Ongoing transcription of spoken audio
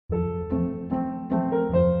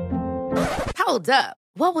Hold up.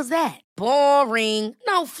 What was that? Boring.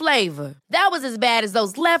 No flavor. That was as bad as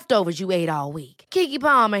those leftovers you ate all week. Keke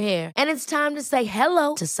Palmer here, and it's time to say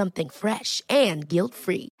hello to something fresh and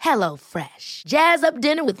guilt-free. Hello Fresh. Jazz up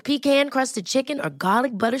dinner with pecan-crusted chicken or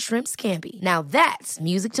garlic butter shrimp scampi. Now that's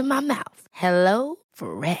music to my mouth. Hello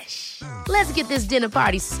Fresh. Let's get this dinner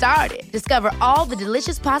party started. Discover all the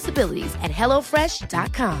delicious possibilities at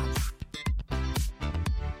hellofresh.com.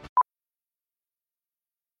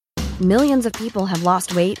 Millions of people have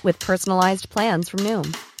lost weight with personalized plans from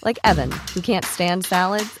Noom. Like Evan, who can't stand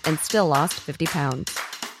salads and still lost 50 pounds.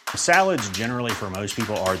 Salads generally for most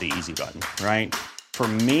people are the easy button, right? For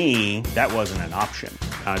me, that wasn't an option.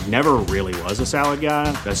 I never really was a salad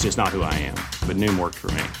guy. That's just not who I am. But Noom worked for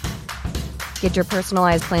me. Get your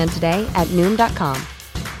personalized plan today at Noom.com.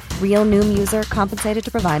 Real Noom user compensated to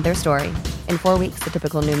provide their story. In 4 weeks, the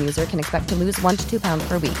typical Noom user can expect to lose 1 to 2 pounds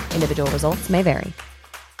per week. Individual results may vary.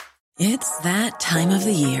 It's that time of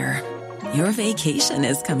the year. Your vacation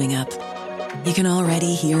is coming up. You can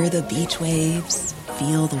already hear the beach waves,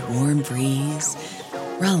 feel the warm breeze,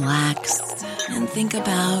 relax, and think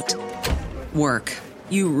about work.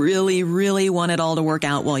 You really, really want it all to work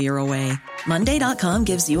out while you're away. Monday.com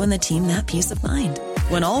gives you and the team that peace of mind.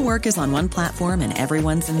 When all work is on one platform and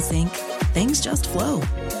everyone's in sync, things just flow.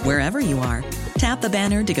 Wherever you are, tap the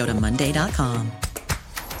banner to go to Monday.com.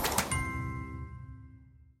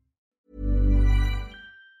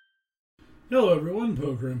 Hello everyone,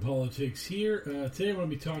 Poker and Politics here. Today I'm going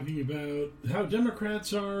to be talking about how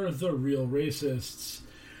Democrats are the real racists,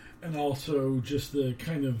 and also just the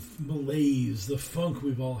kind of malaise, the funk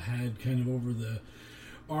we've all had kind of over the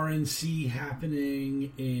RNC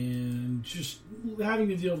happening, and just having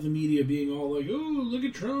to deal with the media being all like, oh, look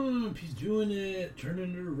at Trump, he's doing it,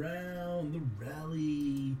 turning it around, the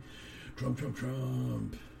rally, Trump.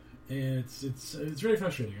 And it's very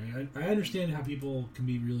frustrating. I understand how people can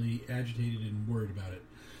be really agitated and worried about it.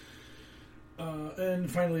 And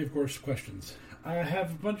finally, of course, questions. I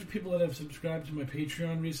have a bunch of people that have subscribed to my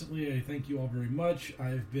Patreon recently. I thank you all very much.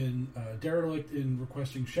 I've been derelict in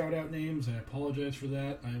requesting shout-out names. I apologize for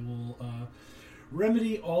that. I will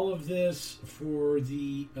remedy all of this for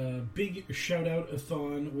the big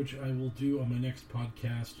shout-out-a-thon, which I will do on my next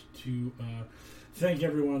podcast to thank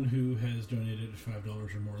everyone who has donated at $5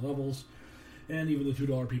 or more levels. And even the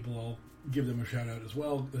 $2 people, I'll give them a shout-out as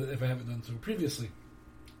well, if I haven't done so previously.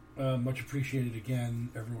 Much appreciated again,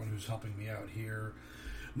 everyone who's helping me out here.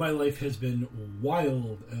 My life has been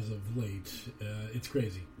wild as of late. It's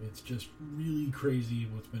crazy. It's just really crazy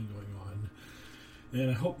what's been going on.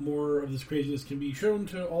 And I hope more of this craziness can be shown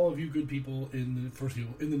to all of you good people in the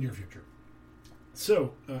foreseeable, in the near future.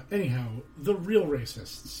 So, anyhow, the real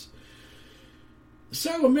racists.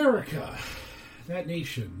 So America, that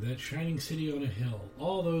nation, that shining city on a hill,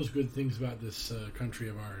 all those good things about this country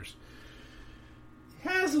of ours,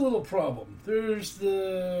 has a little problem. There's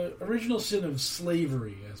the original sin of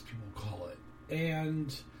slavery, as people call it.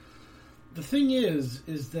 And the thing is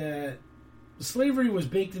that slavery was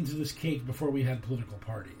baked into this cake before we had political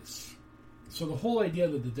parties. So the whole idea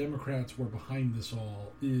that the Democrats were behind this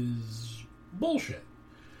all is bullshit.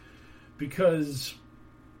 Because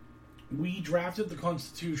we drafted the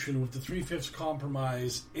Constitution with the 3/5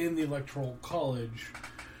 compromise in the Electoral College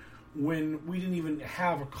when we didn't even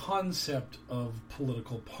have a concept of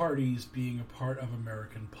political parties being a part of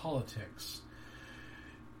American politics.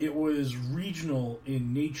 It was regional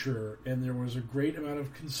in nature, and there was a great amount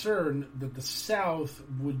of concern that the South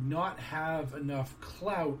would not have enough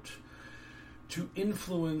clout to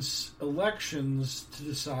influence elections to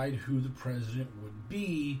decide who the president would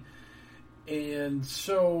be. And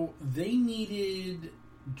so they needed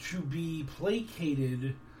to be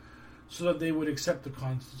placated so that they would accept the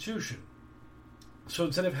Constitution. So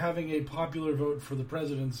instead of having a popular vote for the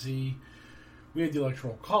presidency, we had the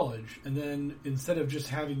Electoral College. And then instead of just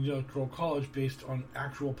having the Electoral College based on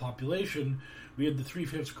actual population, we had the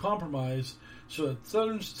 3/5 compromise so that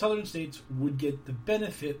southern states would get the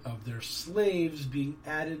benefit of their slaves being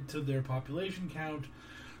added to their population count,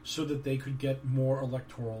 so that they could get more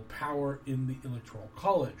electoral power in the Electoral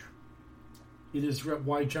College. It is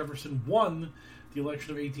why Jefferson won the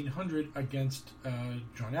election of 1800 against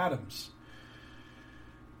John Adams.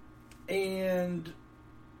 And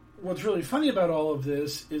what's really funny about all of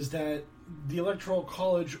this is that the Electoral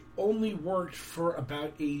College only worked for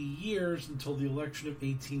about 80 years until the election of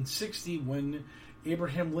 1860, when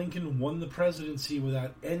Abraham Lincoln won the presidency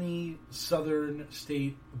without any southern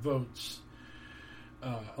state votes.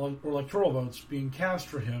 Or electoral votes being cast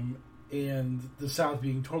for him, and the South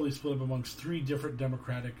being totally split up amongst three different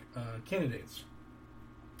Democratic candidates.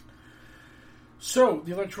 So,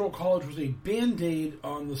 the Electoral College was a band-aid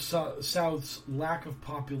on the South's lack of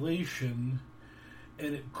population,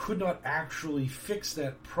 and it could not actually fix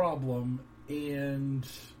that problem, and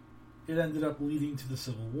it ended up leading to the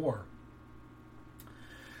Civil War.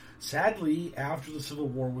 Sadly, after the Civil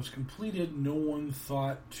War was completed, no one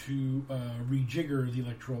thought to rejigger the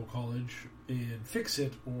Electoral College and fix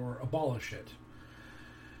it or abolish it.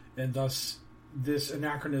 And thus, this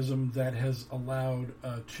anachronism that has allowed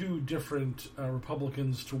two different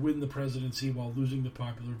Republicans to win the presidency while losing the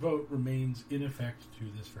popular vote remains in effect to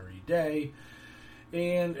this very day.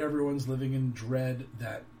 And everyone's living in dread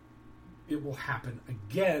that it will happen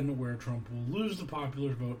again, where Trump will lose the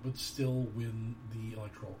popular vote but still win the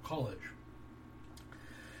Electoral College.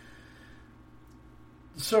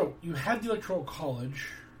 So, you had the Electoral College,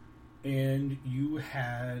 and you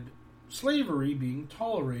had slavery being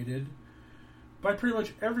tolerated by pretty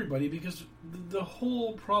much everybody, because the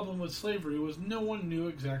whole problem with slavery was no one knew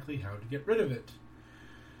exactly how to get rid of it.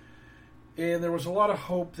 And there was a lot of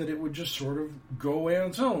hope that it would just sort of go away on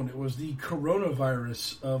its own. It was the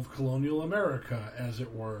coronavirus of colonial America, as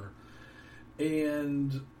it were.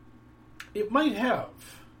 And it might have.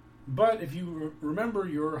 But if you remember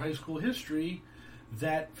your high school history,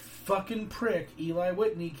 that fucking prick, Eli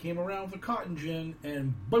Whitney, came around with a cotton gin,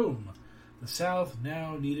 and boom! The South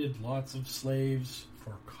now needed lots of slaves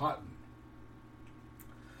for cotton.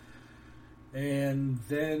 And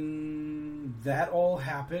then that all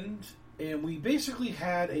happened, and we basically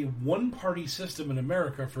had a one-party system in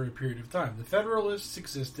America for a period of time. The Federalists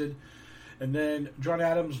existed, and then John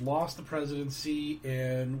Adams lost the presidency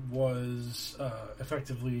and was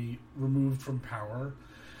effectively removed from power.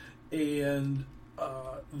 And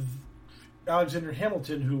Alexander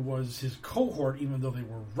Hamilton, who was his cohort, even though they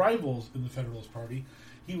were rivals in the Federalist Party,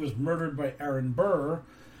 he was murdered by Aaron Burr,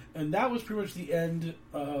 and that was pretty much the end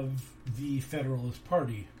of the Federalist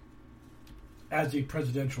Party as a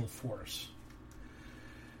presidential force.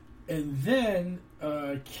 And then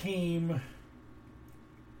came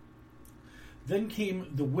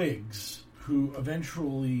the Whigs, who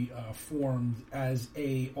eventually formed as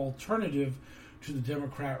a alternative to the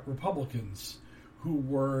Democrat Republicans, who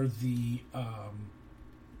were the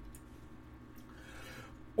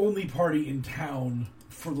only party in town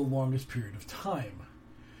for the longest period of time.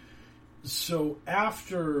 So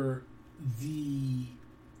after the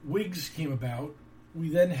Whigs came about, we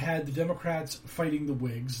then had the Democrats fighting the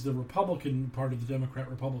Whigs. The Republican part of the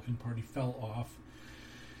Democrat-Republican Party fell off.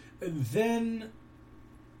 And then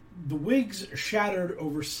the Whigs shattered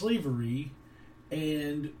over slavery,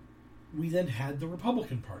 and we then had the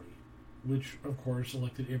Republican Party, which, of course,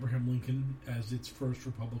 elected Abraham Lincoln as its first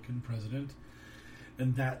Republican president.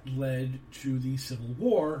 And that led to the Civil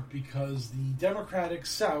War, because the Democratic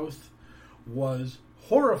South was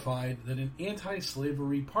horrified that an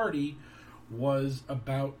anti-slavery party was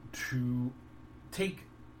about to take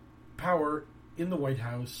power in the White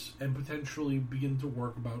House and potentially begin to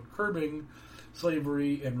work about curbing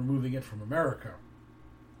slavery and removing it from America.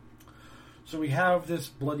 So we have this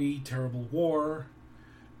bloody, terrible war.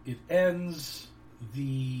 It ends.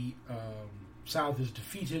 The South is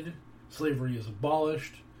defeated. Slavery is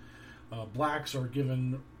abolished. Blacks are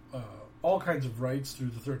given all kinds of rights through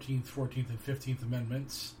the 13th, 14th, and 15th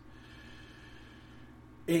Amendments.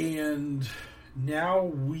 And now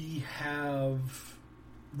we have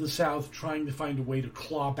the South trying to find a way to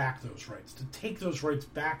claw back those rights, to take those rights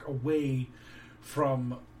back away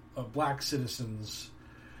from black citizens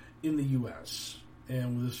in the U.S.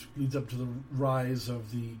 And this leads up to the rise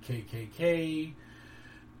of the KKK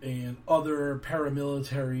and other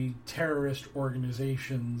paramilitary terrorist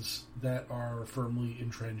organizations that are firmly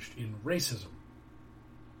entrenched in racism.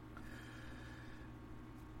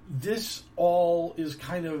 This all is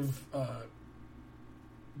kind of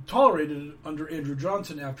tolerated under Andrew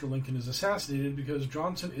Johnson after Lincoln is assassinated, because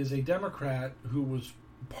Johnson is a Democrat who was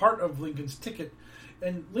part of Lincoln's ticket,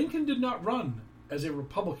 and Lincoln did not run as a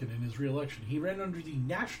Republican in his re-election. He ran under the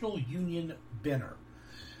National Union banner.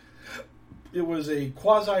 It was a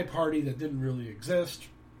quasi-party that didn't really exist,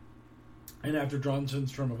 and after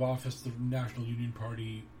Johnson's term of office, the National Union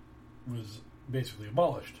Party was basically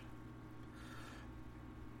abolished.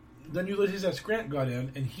 Then Ulysses S. Grant got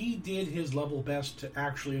in, and he did his level best to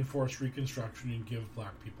actually enforce Reconstruction and give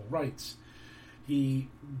black people rights. He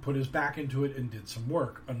put his back into it and did some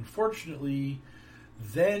work. Unfortunately,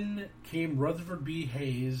 then came Rutherford B.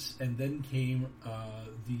 Hayes, and then came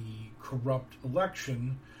the corrupt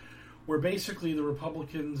election, where basically the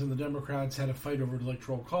Republicans and the Democrats had a fight over the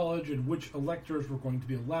Electoral College and which electors were going to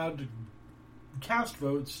be allowed to cast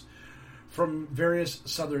votes from various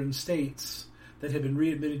southern states that had been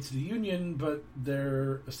readmitted to the Union, but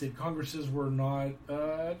their state congresses were not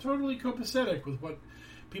totally copacetic with what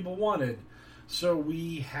people wanted. So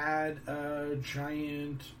we had a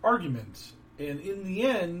giant argument. And in the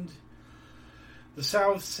end, the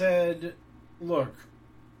South said, look,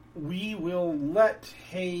 we will let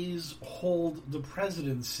Hayes hold the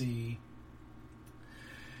presidency.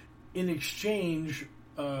 In exchange,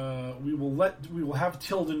 we will have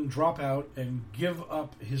Tilden drop out and give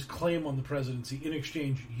up his claim on the presidency. In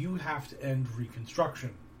exchange, you have to end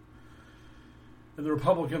Reconstruction. And the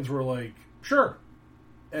Republicans were like, sure.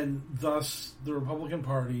 And thus, the Republican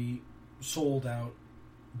Party sold out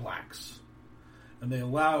blacks. And they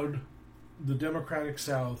allowed the Democratic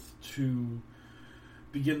South to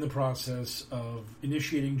begin the process of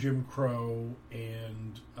initiating Jim Crow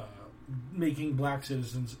and making black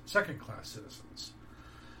citizens second-class citizens.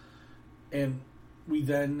 And we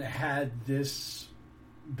then had this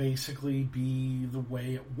basically be the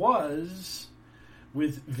way it was,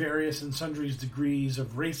 with various and sundry degrees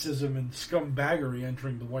of racism and scumbaggery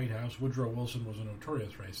entering the White House. Woodrow Wilson was a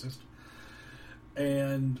notorious racist.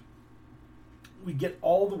 And we get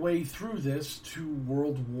all the way through this to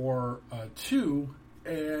World War II,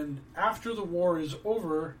 and after the war is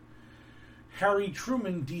over, Harry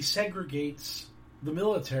Truman desegregates the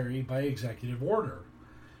military by executive order.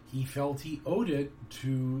 He felt he owed it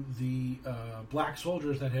to the black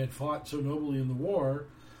soldiers that had fought so nobly in the war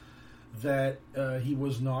that he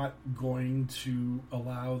was not going to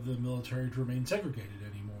allow the military to remain segregated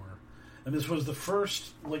anymore. And this was the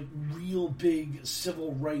first, real big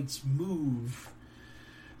civil rights move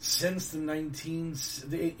since the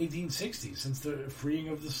 1860s, since the freeing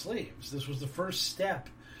of the slaves. This was the first step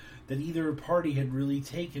that either party had really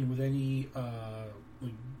taken with any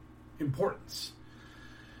importance.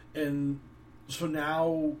 And so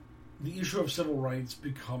now the issue of civil rights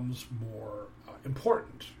becomes more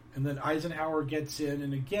important. And then Eisenhower gets in,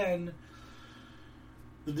 and again,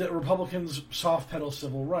 the Republicans soft pedal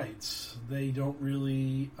civil rights. They don't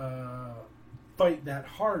really fight that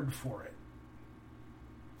hard for it.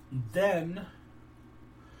 Then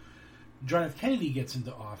John F. Kennedy gets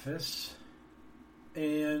into office,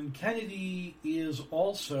 and Kennedy is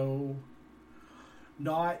also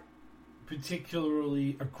not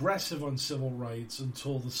particularly aggressive on civil rights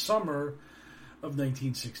until the summer of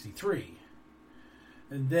 1963.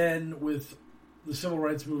 And then with the civil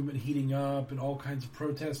rights movement heating up and all kinds of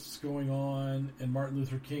protests going on and Martin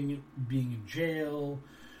Luther King being in jail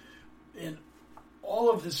and all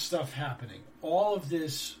of this stuff happening, all of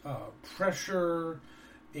this pressure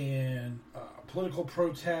and political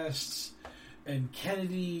protests, and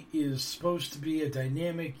Kennedy is supposed to be a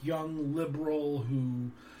dynamic young liberal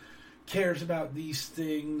who cares about these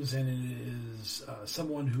things and is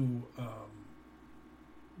someone who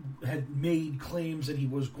had made claims that he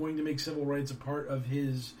was going to make civil rights a part of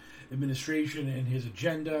his administration and his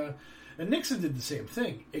agenda. And Nixon did the same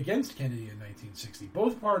thing against Kennedy in 1960.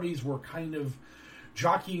 Both parties were kind of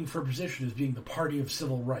jockeying for position as being the party of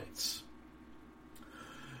civil rights.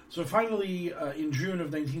 So finally, in June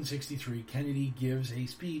of 1963, Kennedy gives a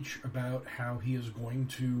speech about how he is going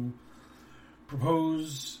to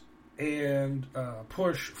propose and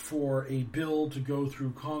push for a bill to go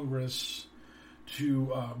through Congress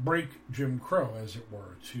to break Jim Crow, as it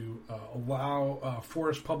were, to allow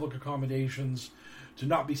forced public accommodations to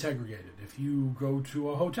not be segregated. If you go to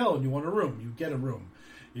a hotel and you want a room, you get a room.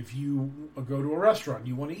 If you go to a restaurant and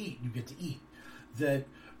you want to eat, you get to eat. That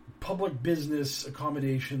public business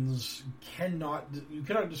accommodations you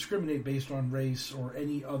cannot discriminate based on race or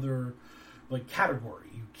any other category.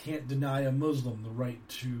 You can't deny a Muslim the right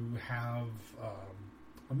to have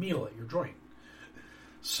a meal at your joint.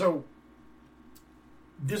 So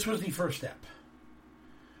this was the first step.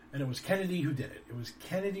 And it was Kennedy who did it. It was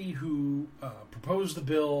Kennedy who proposed the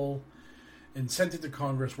bill and sent it to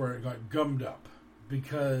Congress, where it got gummed up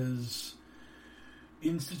because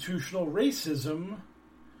institutional racism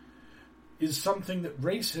is something that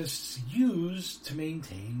racists use to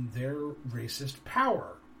maintain their racist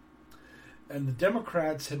power. And the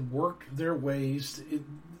Democrats had worked their ways,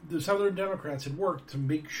 the Southern Democrats had worked to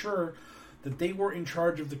make sure that they were in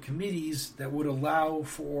charge of the committees that would allow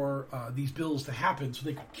for these bills to happen, so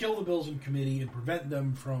they could kill the bills in committee and prevent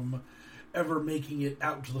them from ever making it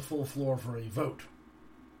out to the full floor for a vote.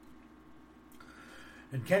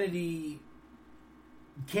 And Kennedy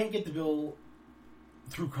can't get the bill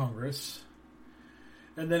through Congress,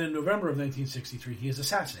 and then in November of 1963, he is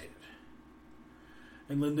assassinated.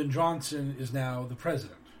 And Lyndon Johnson is now the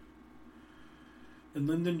president. And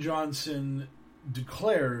Lyndon Johnson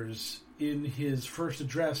declares in his first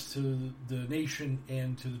address to the nation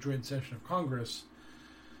and to the joint session of Congress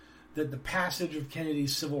that the passage of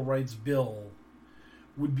Kennedy's Civil Rights Bill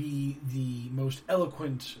would be the most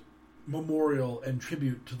eloquent memorial and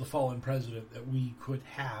tribute to the fallen president that we could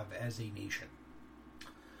have as a nation.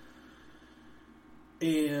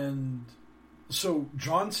 And so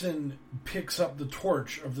Johnson picks up the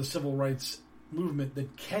torch of the civil rights movement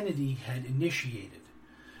that Kennedy had initiated.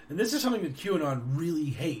 And this is something that QAnon really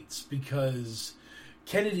hates, because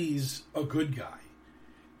Kennedy's a good guy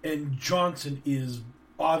and Johnson is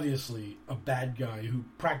obviously a bad guy who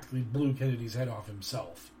practically blew Kennedy's head off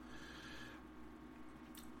himself.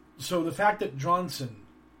 So the fact that Johnson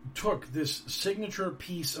took this signature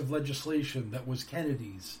piece of legislation that was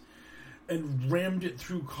Kennedy's and rammed it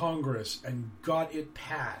through Congress and got it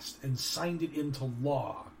passed and signed it into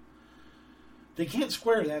law, they can't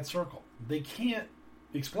square that circle. They can't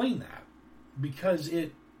explain that because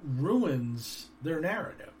it ruins their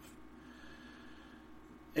narrative.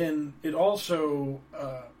 And it also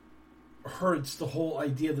hurts the whole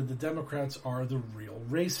idea that the Democrats are the real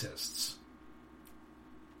racists,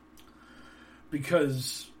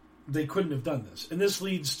 because they couldn't have done this. And this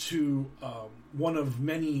leads to one of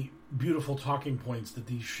many beautiful talking points that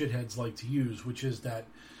these shitheads like to use, which is that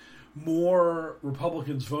more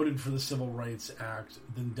Republicans voted for the Civil Rights Act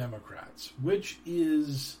than Democrats, which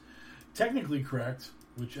is technically correct,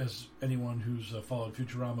 which, as anyone who's followed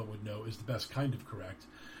Futurama would know, is the best kind of correct.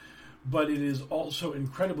 But it is also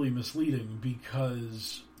incredibly misleading,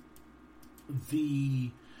 because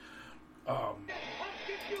the...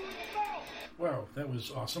 wow, that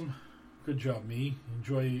was awesome. Good job, me.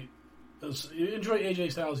 Enjoy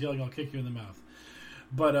AJ Styles yelling, "I'll kick you in the mouth."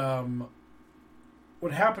 But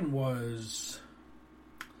what happened was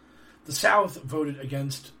the South voted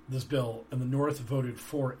against this bill, and the North voted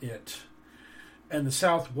for it. And the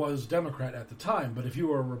South was Democrat at the time, but if you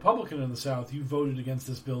were a Republican in the South, you voted against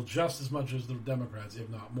this bill just as much as the Democrats, if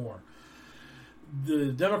not more.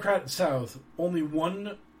 The Democrat South, only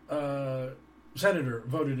one senator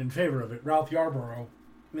voted in favor of it, Ralph Yarborough,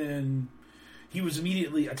 and he was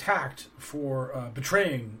immediately attacked for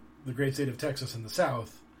betraying the great state of Texas and the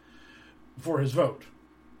South for his vote.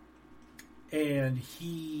 And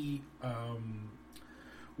he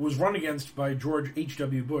was run against by George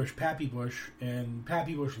H.W. Bush, Pappy Bush, and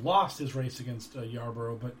Pappy Bush lost his race against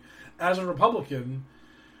Yarborough. But as a Republican,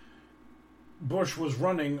 Bush was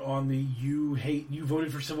running on the you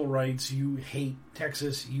voted for civil rights, you hate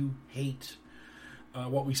Texas, you hate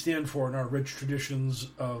what we stand for in our rich traditions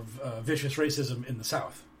of vicious racism in the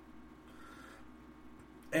South.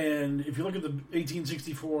 And if you look at the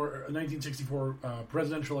 1964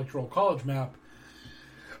 presidential electoral college map,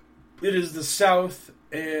 it is the South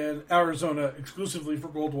and Arizona, exclusively for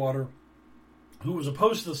Goldwater, who was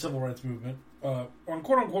opposed to the civil rights movement on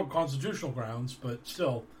quote-unquote constitutional grounds, but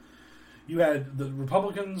still, you had the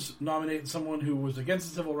Republicans nominate someone who was against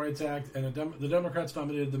the Civil Rights Act, and the Democrats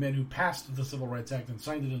nominated the man who passed the Civil Rights Act and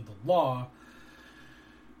signed it into law.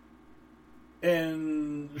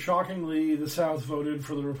 And shockingly, the South voted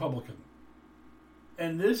for the Republican.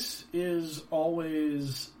 And this is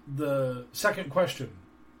always the second question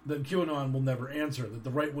that QAnon will never answer, that the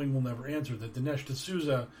right wing will never answer, that Dinesh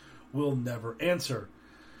D'Souza will never answer.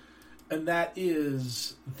 And that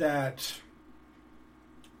is that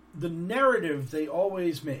the narrative they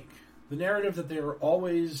always make, the narrative that they are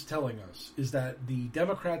always telling us, is that the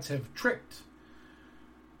Democrats have tricked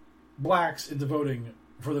blacks into voting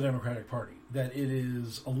for the Democratic Party. That it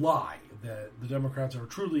is a lie, that the Democrats are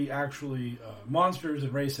truly, actually monsters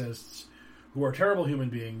and racists who are terrible human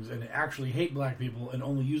beings and actually hate black people and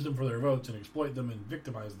only use them for their votes and exploit them and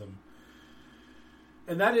victimize them.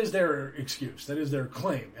 And that is their excuse. That is their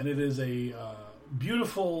claim. And it is a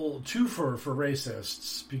beautiful twofer for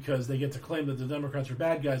racists, because they get to claim that the Democrats are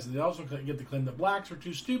bad guys, and they also get to claim that blacks are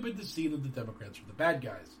too stupid to see that the Democrats are the bad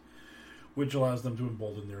guys, which allows them to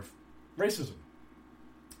embolden their racism.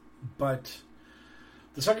 But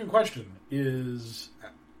the second question is,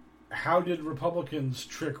 how did Republicans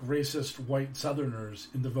trick racist white Southerners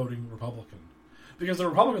into voting Republican? Because the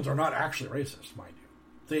Republicans are not actually racist, mind you.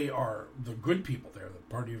 They are the good people. They're the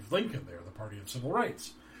party of Lincoln. They're the party of civil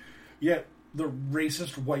rights. Yet the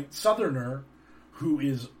racist white Southerner, who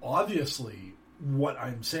is obviously what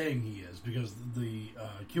I'm saying he is, because the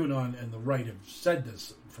QAnon and the right have said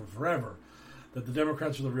this for forever, that the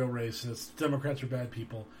Democrats are the real racists, Democrats are bad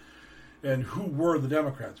people. And who were the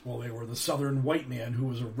Democrats? Well, they were the Southern white man who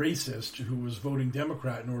was a racist, who was voting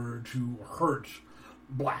Democrat in order to hurt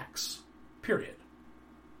blacks. Period.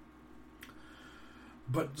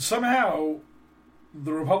 But somehow,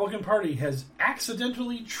 the Republican Party has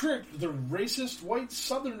accidentally tricked the racist white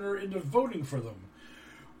Southerner into voting for them.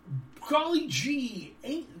 Golly gee,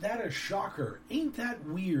 ain't that a shocker? Ain't that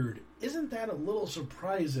weird? Isn't that a little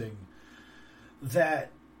surprising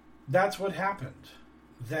that that's what happened?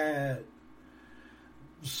 That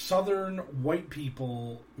Southern white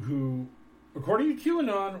people who, according to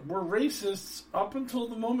QAnon, were racists up until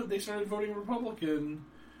the moment they started voting Republican,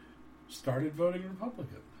 started voting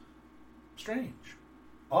Republican. Strange.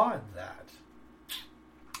 Odd that.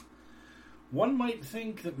 One might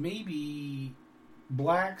think that maybe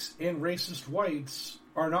blacks and racist whites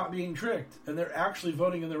are not being tricked, and they're actually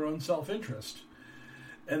voting in their own self-interest,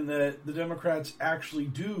 and that the Democrats actually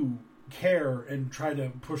do care and try to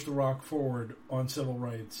push the rock forward on civil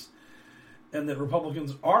rights, and that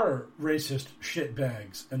Republicans are racist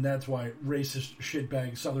shitbags, and that's why racist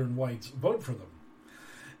shitbag Southern whites vote for them.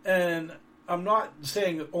 And I'm not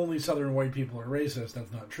saying that only Southern white people are racist.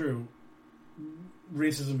 That's not true.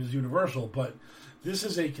 Racism is universal, but this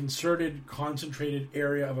is a concerted, concentrated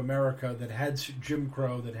area of America that had Jim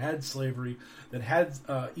Crow, that had slavery, that had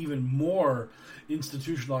even more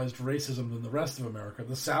institutionalized racism than the rest of America.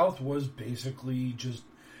 The South was basically just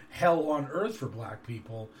hell on earth for black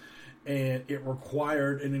people, and it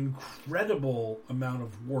required an incredible amount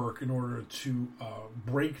of work in order to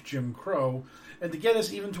break Jim Crow and to get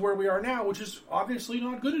us even to where we are now, which is obviously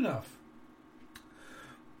not good enough.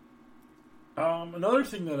 Another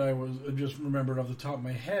thing that I was just remembered off the top of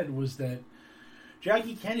my head was that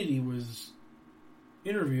Jackie Kennedy was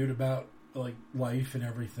interviewed about life and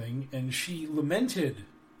everything, and she lamented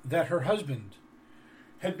that her husband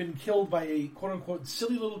had been killed by a quote-unquote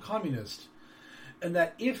silly little communist, and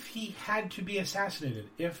that if he had to be assassinated,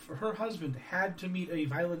 if her husband had to meet a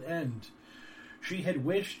violent end, she had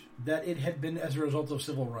wished that it had been as a result of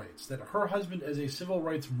civil rights, that her husband as a civil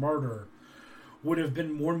rights martyr would have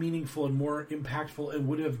been more meaningful and more impactful and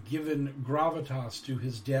would have given gravitas to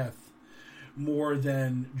his death more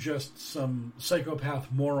than just some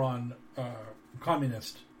psychopath moron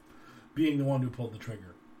communist being the one who pulled the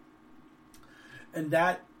trigger. And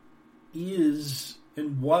that is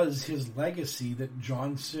and was his legacy that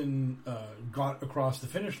Johnson got across the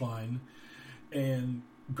finish line and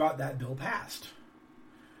got that bill passed.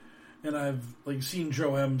 And I've seen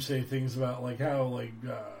Joe M say things about how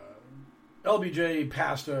LBJ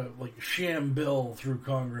passed a sham bill through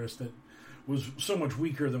Congress that was so much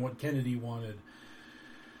weaker than what Kennedy wanted.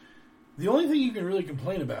 The only thing you can really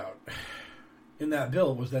complain about in that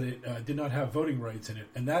bill was that it did not have voting rights in it,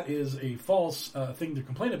 and that is a false thing to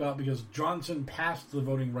complain about because Johnson passed the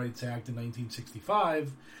Voting Rights Act in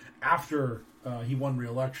 1965 after he won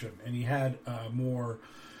re-election, and he had more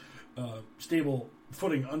stable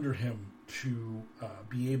footing under him to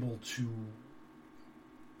be able to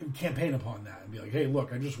campaign upon that and be like, hey,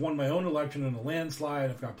 look, I just won my own election in a landslide.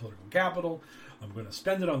 I've got political capital. I'm going to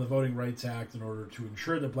spend it on the Voting Rights Act in order to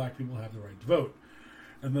ensure that black people have the right to vote.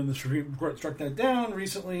 And then the Supreme Court struck that down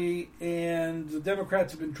recently, and the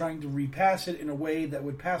Democrats have been trying to repass it in a way that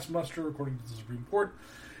would pass muster according to the Supreme Court.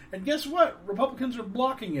 And guess what? Republicans are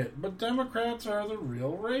blocking it, but Democrats are the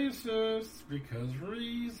real racists because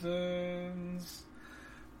reasons.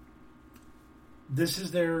 This is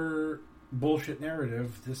their bullshit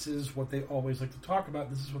narrative. This is what they always like to talk about.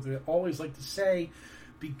 This is what they always like to say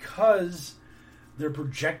because they're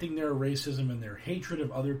projecting their racism and their hatred of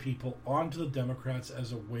other people onto the Democrats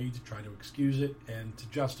as a way to try to excuse it and to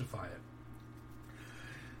justify it.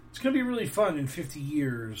 It's going to be really fun in 50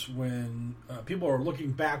 years when people are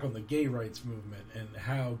looking back on the gay rights movement and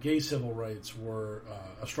how gay civil rights were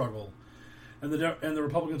a struggle, and the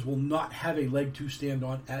Republicans will not have a leg to stand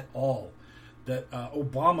on at all. That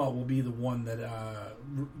Obama will be the one that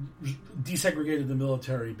desegregated the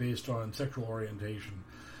military based on sexual orientation.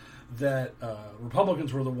 That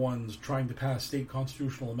Republicans were the ones trying to pass state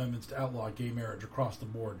constitutional amendments to outlaw gay marriage across the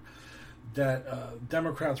board. That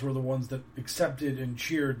Democrats were the ones that accepted and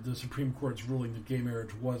cheered the Supreme Court's ruling that gay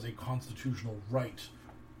marriage was a constitutional right.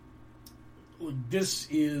 This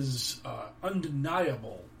is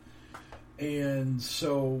undeniable. And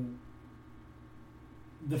so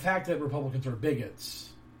the fact that Republicans are bigots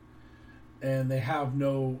and they have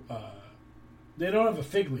no they don't have a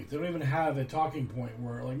fig leaf. They don't even have a talking point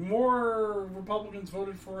where more Republicans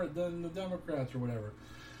voted for it than the Democrats or whatever.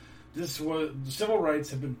 Civil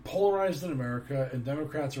rights have been polarized in America, and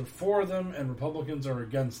Democrats are for them and Republicans are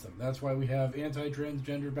against them. That's why we have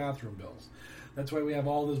anti-transgender bathroom bills. That's why we have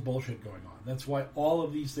all this bullshit going on. That's why all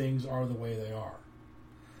of these things are the way they are.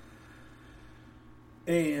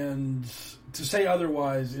 And to say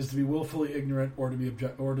otherwise is to be willfully ignorant or to be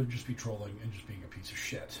or to just be trolling and just being a piece of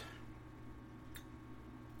shit.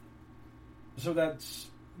 So that's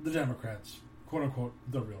the Democrats, quote-unquote,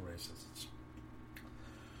 the real racists.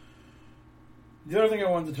 The other thing I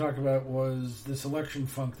wanted to talk about was this election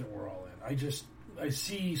funk that we're all in. I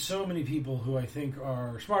see so many people who I think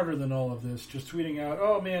are smarter than all of this just tweeting out,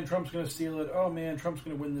 oh man, Trump's going to steal it. Oh man, Trump's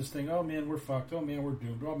going to win this thing. Oh man, we're fucked. Oh man, we're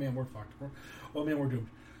doomed. Oh man, we're fucked. Oh man, we're doomed.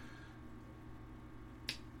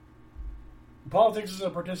 Politics is a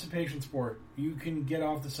participation sport. You can get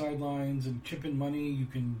off the sidelines and chip in money. You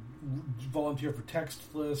can volunteer for text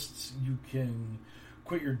lists. You can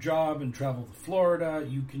quit your job and travel to Florida.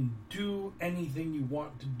 You can do anything you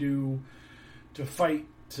want to do to fight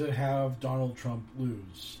to have Donald Trump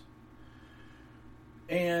lose.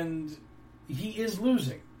 And he is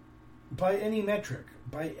losing. By any metric,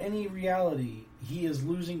 by any reality, he is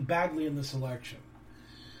losing badly in this election.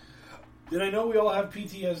 And I know we all have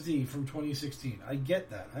PTSD from 2016. I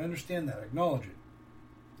get that. I understand that. I acknowledge it.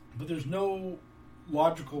 But there's no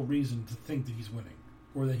logical reason to think that he's winning,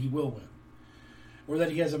 or that he will win, or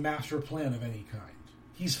that he has a master plan of any kind.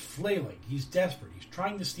 He's flailing. He's desperate. He's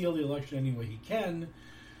trying to steal the election any way he can,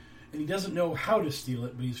 and he doesn't know how to steal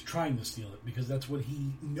it, but he's trying to steal it because that's what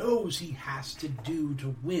he knows he has to do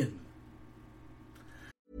to win.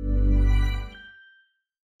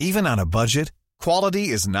 Even on a budget, quality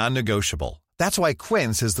is non-negotiable. That's why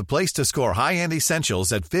Quince is the place to score high-end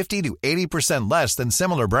essentials at 50 to 80% less than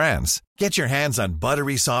similar brands. Get your hands on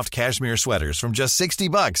buttery soft cashmere sweaters from just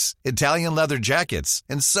 $60, Italian leather jackets,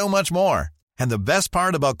 and so much more. And the best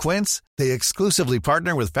part about Quince, they exclusively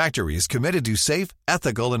partner with factories committed to safe,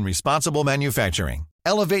 ethical, and responsible manufacturing.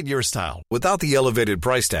 Elevate your style without the elevated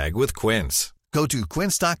price tag with Quince. Go to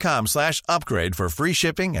quince.com/upgrade for free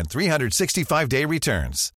shipping and 365-day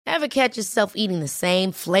returns. Ever catch yourself eating the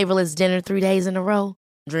same flavorless dinner 3 days in a row?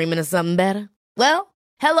 Dreaming of something better? Well,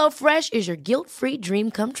 HelloFresh is your guilt-free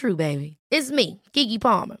dream come true, baby. It's me, Keke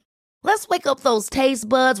Palmer. Let's wake up those taste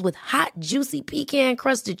buds with hot, juicy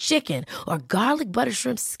pecan-crusted chicken or garlic butter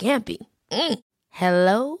shrimp scampi.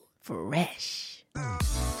 Hello Fresh.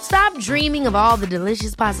 Stop dreaming of all the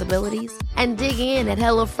delicious possibilities and dig in at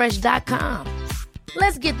HelloFresh.com.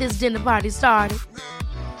 Let's get this dinner party started.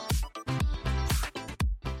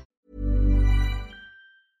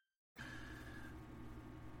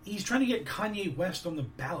 He's trying to get Kanye West on the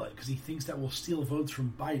ballot because he thinks that will steal votes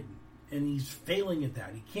from Biden. And he's failing at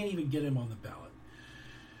that. He can't even get him on the ballot.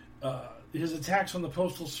 His attacks on the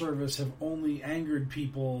Postal Service have only angered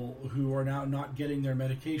people who are now not getting their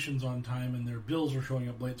medications on time and their bills are showing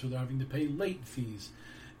up late, so they're having to pay late fees.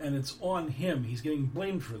 And it's on him. He's getting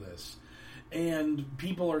blamed for this. And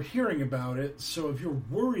people are hearing about it, so if you're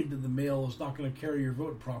worried that the mail is not going to carry your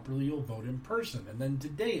vote properly, you'll vote in person. And then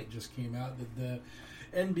today it just came out that the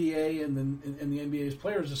NBA and the NBA's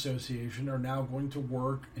Players Association are now going to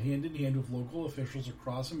work hand in hand with local officials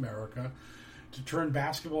across America to turn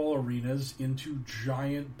basketball arenas into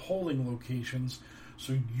giant polling locations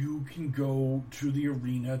so you can go to the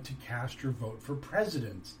arena to cast your vote for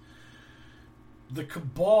president. The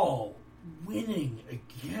cabal winning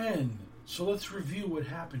again. So let's review what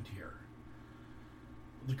happened here.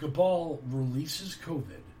 The cabal releases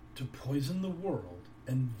COVID to poison the world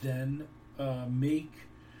and then make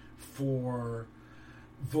for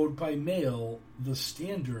vote by mail the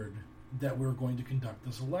standard that we're going to conduct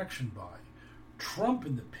this election by. Trump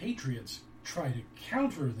and the Patriots try to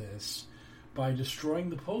counter this by destroying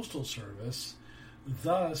the Postal Service,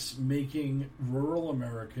 thus making rural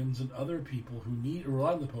Americans and other people who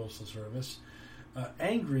rely on the Postal Service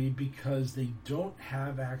angry because they don't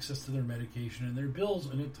have access to their medication and their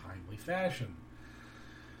bills in a timely fashion.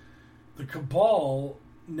 The cabal,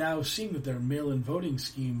 now seeing that their mail-in voting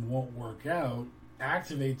scheme won't work out,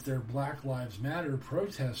 activates their Black Lives Matter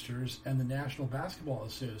protesters and the National Basketball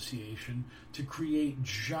Association to create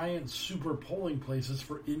giant super polling places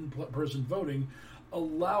for in-person voting,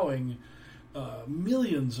 allowing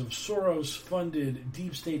millions of Soros-funded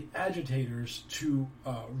deep state agitators to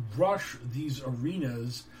rush these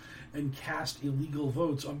arenas and cast illegal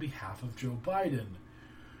votes on behalf of Joe Biden.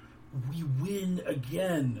 We win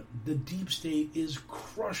again. The deep state is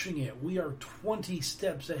crushing it. We are 20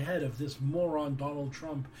 steps ahead of this moron Donald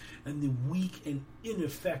Trump and the weak and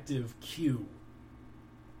ineffective Q.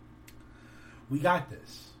 We got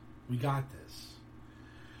this. We got this.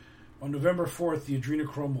 On November 4th, the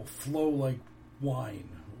adrenochrome will flow like wine.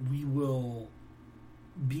 We will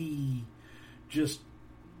be just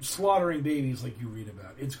slaughtering babies like you read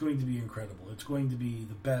about. It's going to be incredible. It's going to be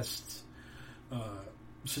the best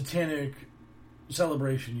satanic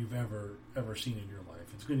celebration you've ever seen in your life.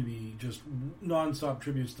 It's going to be just nonstop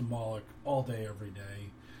tributes to Moloch all day, every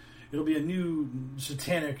day. it'll be a new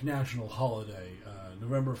satanic national holiday,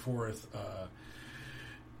 November 4th,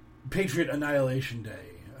 Patriot Annihilation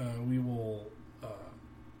Day. We will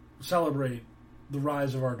celebrate the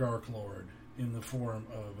rise of our Dark Lord in the form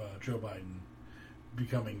of Joe Biden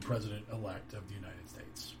becoming President-elect of the United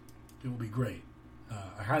States. It will be great.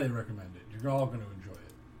 I highly recommend it. You're all going to enjoy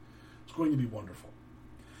it. It's going to be wonderful.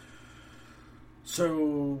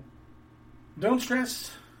 So, don't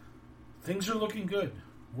stress. Things are looking good.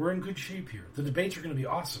 We're in good shape here. The debates are going to be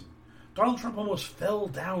awesome. Donald Trump almost fell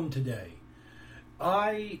down today.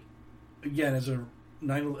 Again, as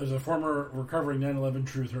a former recovering 9/11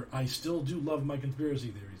 truther, I still do love my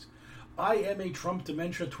conspiracy theories. I am a Trump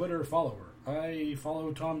dementia Twitter follower. I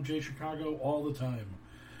follow Tom J. Chicago all the time.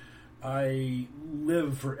 I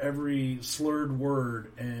live for every slurred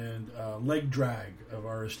word and leg drag of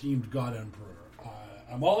our esteemed God Emperor.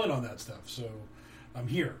 I'm all in on that stuff, so I'm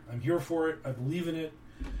here. I'm here for it. I believe in it.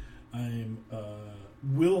 I'm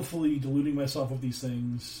willfully deluding myself with these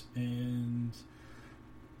things, and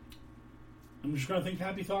I'm just going to think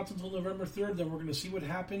happy thoughts until November 3rd, then we're going to see what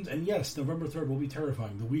happens. And yes, November 3rd will be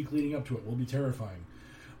terrifying. The week leading up to it will be terrifying.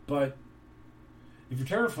 But if you're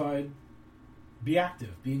terrified, be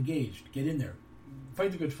active, be engaged, get in there,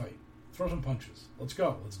 fight the good fight, throw some punches. Let's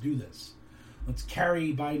go. Let's do this. Let's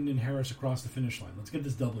carry Biden and Harris across the finish line. Let's get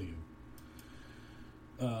this W.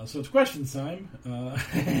 So it's questions time,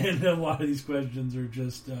 and a lot of these questions are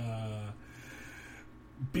just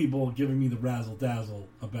people giving me the razzle-dazzle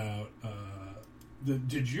about,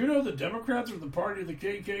 did you know the Democrats are the party of the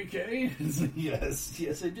KKK?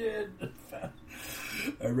 Yes I did.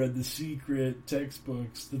 I read the secret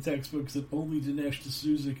textbooks, the textbooks that only Dinesh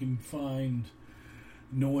D'Souza can find.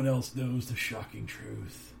 No one else knows the shocking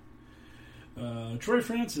truth. Troy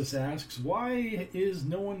Francis asks, why is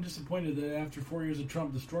no one disappointed that after 4 years of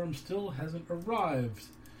Trump, the storm still hasn't arrived?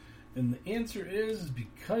 And the answer is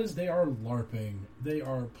because they are LARPing. They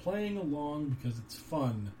are playing along because it's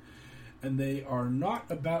fun. And they are not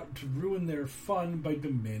about to ruin their fun by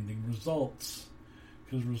demanding results.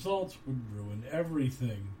 Because results would ruin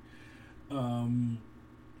everything.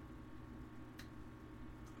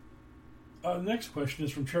 The next question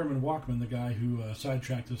is from Chairman Walkman, the guy who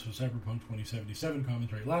sidetracked us with Cyberpunk 2077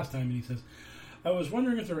 commentary last time, and he says, I was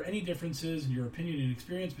wondering if there are any differences in your opinion and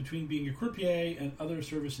experience between being a croupier and other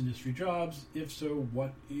service industry jobs. If so,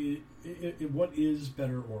 what is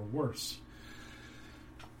better or worse?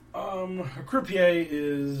 A croupier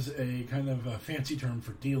is a kind of a fancy term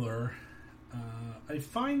for dealer. I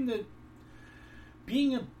find that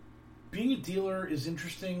being a dealer is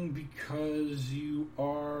interesting because you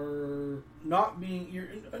are not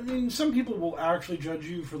being... some people will actually judge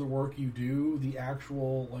you for the work you do, the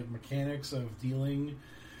actual mechanics of dealing,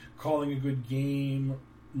 calling a good game,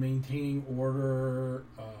 maintaining order,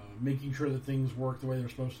 making sure that things work the way they're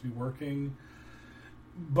supposed to be working.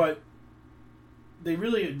 But they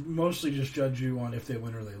really mostly just judge you on if they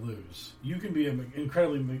win or they lose. You can be an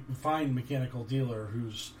incredibly fine mechanical dealer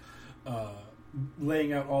who's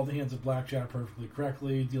laying out all the hands of blackjack perfectly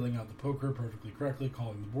correctly, dealing out the poker perfectly correctly,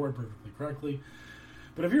 calling the board perfectly correctly.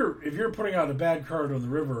 But if you're putting out a bad card on the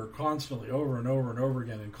river constantly over and over and over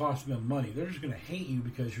again and costing them money, they're just going to hate you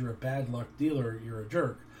because you're a bad luck dealer, you're a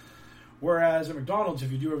jerk. Whereas at McDonald's,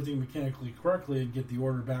 if you do everything mechanically correctly and get the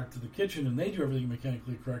order back to the kitchen and they do everything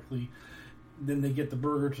mechanically correctly, then they get the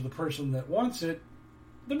burger to the person that wants it,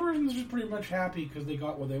 the person's just pretty much happy because they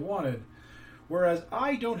got what they wanted. Whereas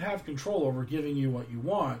I don't have control over giving you what you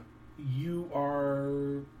want. You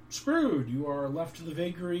are screwed. You are left to the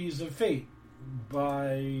vagaries of fate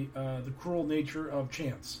by the cruel nature of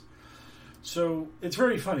chance. So it's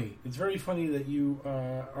very funny. It's very funny that you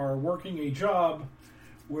are working a job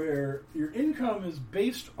where your income is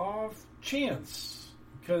based off chance.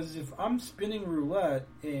 Because if I'm spinning roulette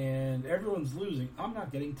and everyone's losing, I'm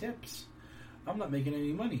not getting tips. I'm not making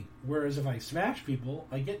any money. Whereas if I smash people,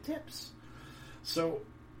 I get tips. So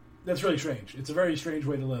that's really strange. It's a very strange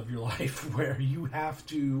way to live your life, where you have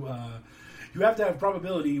to have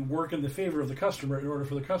probability work in the favor of the customer in order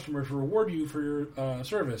for the customer to reward you for your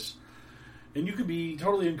service. And you could be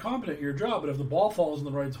totally incompetent at your job, but if the ball falls in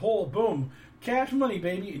the right hole, boom, cash money,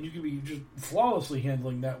 baby, and you could be just flawlessly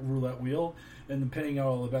handling that roulette wheel and then paying out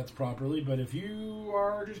all the bets properly. But if you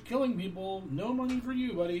are just killing people, no money for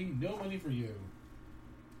you, buddy. No money for you.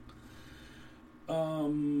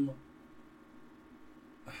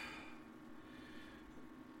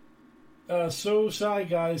 So Psy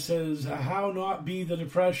Guy says, how not be the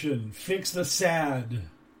depression? Fix the sad.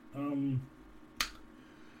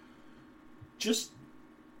 Just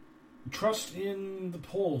trust in the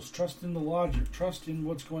polls, trust in the logic, trust in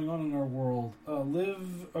what's going on in our world.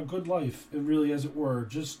 Live a good life, really, as it were.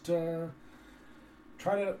 Just try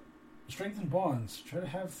to strengthen bonds. Try to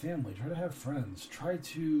have family. Try to have friends. Try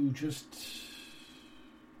to just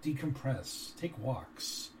decompress. Take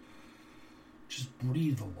walks. Just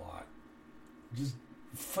breathe a lot. Just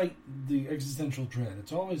fight the existential dread.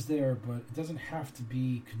 It's always there, but it doesn't have to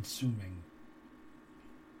be consuming.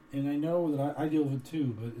 And I know that I deal with it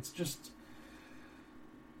too, but it's just,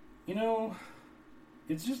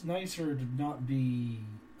 it's just nicer to not be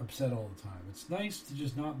upset all the time. It's nice to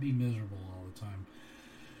just not be miserable all the time.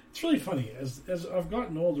 It's really funny. As I've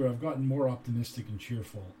gotten older, I've gotten more optimistic and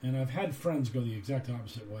cheerful. And I've had friends go the exact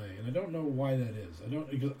opposite way. And I don't know why that is.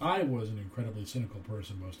 Because I was an incredibly cynical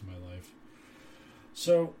person most of my life.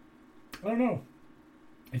 So, I don't know.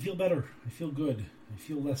 I feel better. I feel good. I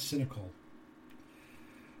feel less cynical.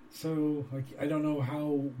 So, I don't know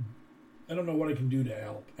what I can do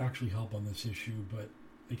to actually help on this issue, but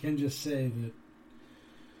I can just say that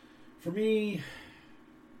for me,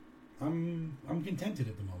 I'm contented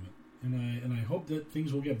at the moment, and I hope that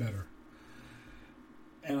things will get better.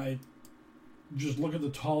 And I just look at the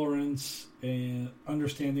tolerance and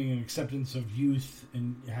understanding and acceptance of youth,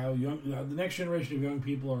 and how the next generation of young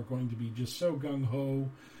people are going to be just so gung-ho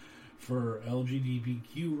for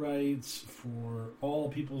LGBTQ rights, for all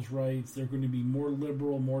people's rights. They're going to be more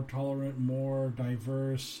liberal, more tolerant, more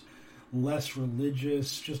diverse, less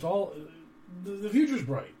religious. Just all the future's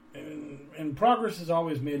bright, and progress is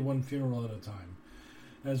always made one funeral at a time.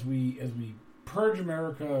 As we purge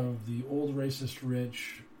America of the old racist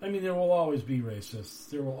rich. I mean, there will always be racists.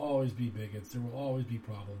 There will always be bigots. There will always be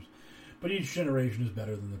problems. But each generation is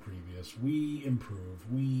better than the previous. We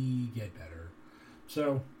improve. We get better.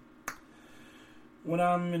 So, when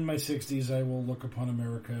I'm in my 60s, I will look upon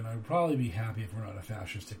America, and I would probably be happy if we're not a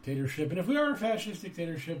fascist dictatorship. And if we are a fascist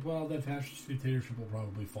dictatorship, well, that fascist dictatorship will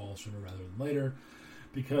probably fall sooner rather than later,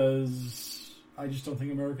 because I just don't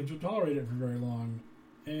think Americans would tolerate it for very long.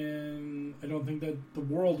 And I don't think that the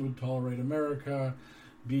world would tolerate America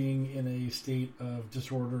being in a state of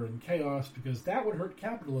disorder and chaos, because that would hurt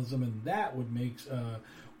capitalism, and that would make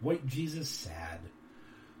white Jesus sad.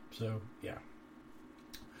 So, yeah.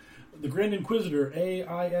 The Grand Inquisitor,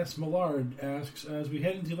 A.I.S. Millard, asks, as we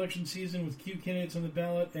head into election season with Q candidates on the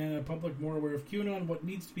ballot and a public more aware of QAnon, what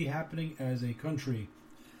needs to be happening as a country?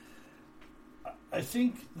 I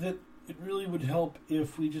think that it really would help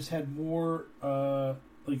if we just had more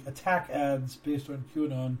attack ads based on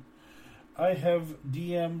QAnon. I have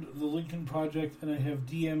DM'd the Lincoln Project, and I have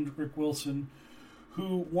DM'd Rick Wilson,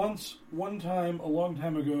 who one time, a long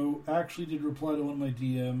time ago, actually did reply to one of my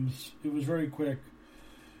DMs. It was very quick.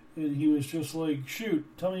 And he was just like, shoot,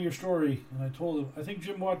 tell me your story. And I told him, I think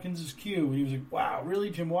Jim Watkins is Q. And he was like, wow, really,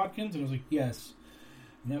 Jim Watkins? And I was like, yes.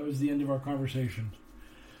 And that was the end of our conversation.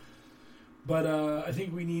 But I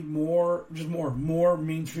think we need more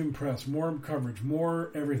mainstream press, more coverage, more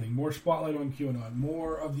everything, more spotlight on QAnon,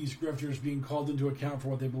 more of these grifters being called into account for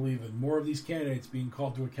what they believe in, more of these candidates being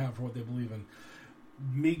called to account for what they believe in.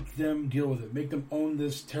 Make them deal with it. Make them own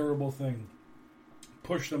this terrible thing.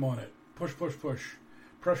 Push them on it. Push.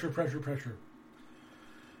 Pressure.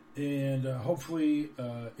 And hopefully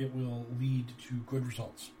it will lead to good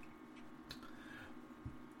results.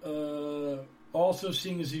 Also,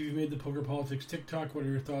 seeing as you've made the Poker Politics TikTok, what are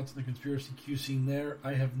your thoughts on the conspiracy Q scene there?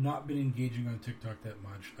 I have not been engaging on TikTok that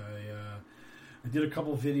much. I did a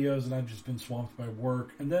couple of videos, and I've just been swamped by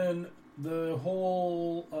work. And then the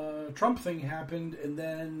whole Trump thing happened, and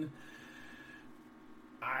then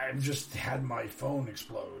I've just had my phone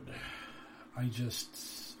explode. I'm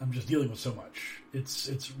just dealing with so much.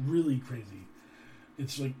 It's really crazy.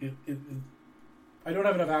 It's like I don't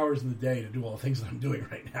have enough hours in the day to do all the things that I'm doing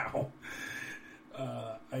right now.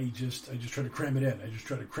 I just try to cram it in. I just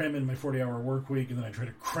try to cram in my 40-hour work week, and then I try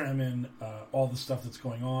to cram in all the stuff that's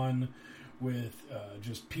going on with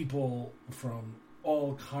just people from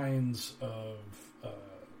all kinds of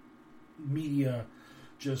media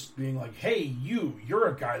just being like, hey, you're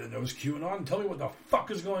a guy that knows QAnon. Tell me what the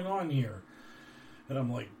fuck is going on here. And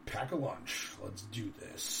I'm like, pack a lunch. Let's do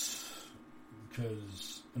this.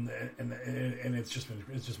 Because and it's just been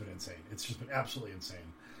insane. It's just been absolutely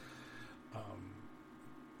insane.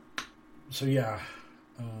 So yeah,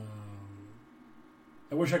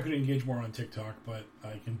 I wish I could engage more on TikTok, but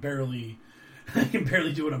I can barely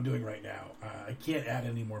do what I'm doing right now. I can't add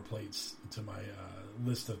any more plates to my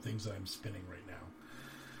list of things that I'm spinning right now.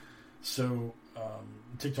 So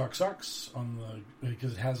TikTok sucks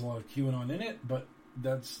because it has a lot of QAnon in it, but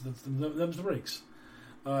them's the breaks.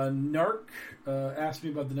 Narc asked me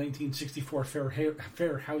about the 1964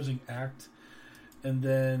 Fair Housing Act, and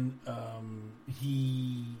then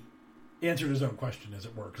he answered his own question, as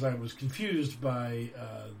it were, because I was confused by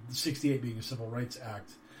 68 being a Civil Rights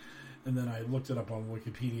Act, and then I looked it up on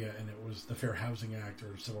Wikipedia, and it was the Fair Housing Act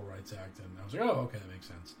or Civil Rights Act, and I was like, oh, okay, that makes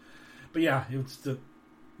sense. But yeah, it's the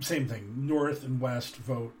same thing. North and West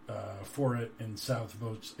vote for it, and South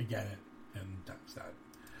votes against it, and that's that.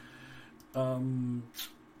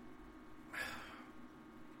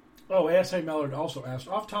 ASI Mallard also asked,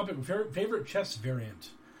 off topic, favorite chess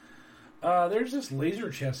variant. There's this laser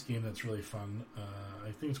chess game that's really fun.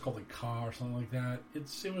 I think it's called like Ka or something like that.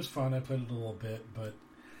 It was fun. I played it a little bit, but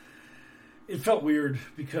it felt weird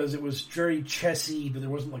because it was very chessy, but there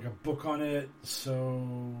wasn't like a book on it.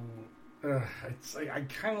 So it's like I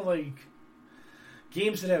kind of like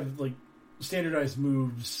games that have like standardized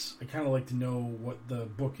moves. I kind of like to know what the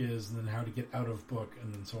book is and then how to get out of book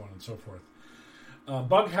and then so on and so forth.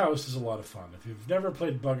 Bughouse is a lot of fun. If you've never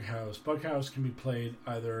played Bughouse can be played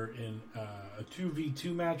either in a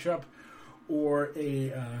 2v2 matchup or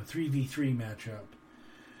a 3v3 matchup.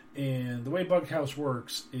 And the way Bughouse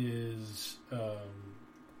works is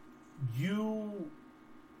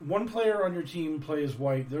one player on your team plays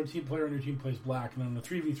white, the other player on your team plays black, and on a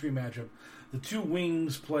 3v3 matchup, the two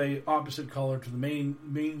wings play opposite color to the main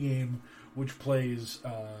game, which plays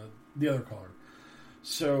the other color.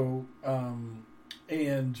 So,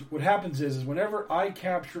 and what happens is whenever I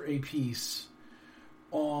capture a piece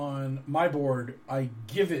on my board, I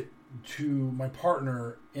give it to my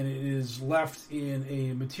partner, and it is left in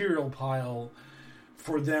a material pile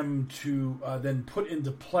for them to then put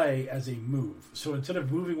into play as a move. So instead of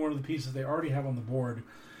moving one of the pieces they already have on the board,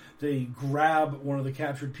 they grab one of the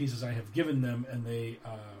captured pieces I have given them, and they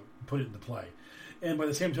put it into play. And by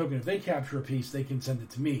the same token, if they capture a piece, they can send it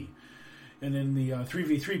to me. And in the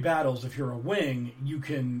 3v3 battles, if you're a wing, you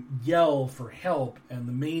can yell for help, and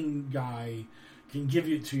the main guy can give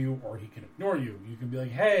it to you, or he can ignore you. You can be like,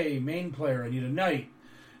 hey, main player, I need a knight.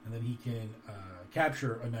 And then he can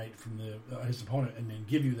capture a knight from his opponent and then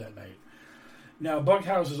give you that knight. Now,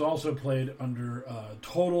 Bughouse is also played under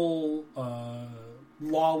total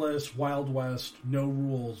lawless, Wild West, no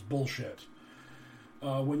rules bullshit.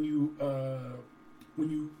 When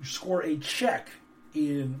you score a check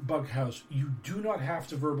in Bughouse, you do not have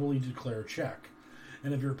to verbally declare check.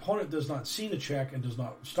 And if your opponent does not see the check and does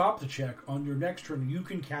not stop the check, on your next turn you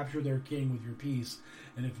can capture their king with your piece.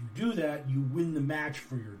 And if you do that, you win the match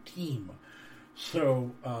for your team.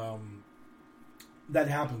 So that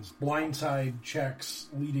happens. Blindside checks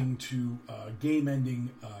leading to game-ending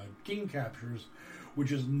king captures,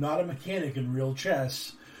 which is not a mechanic in real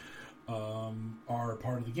chess, are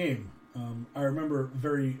part of the game. I remember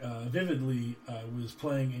very vividly, I was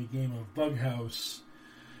playing a game of Bughouse,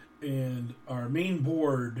 and our main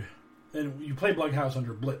board, and you play Bughouse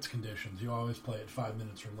under blitz conditions. You always play it 5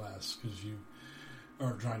 minutes or less because you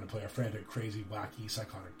aren't trying to play a frantic, crazy, wacky,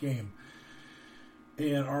 psychotic game.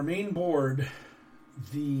 And our main board,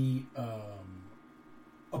 the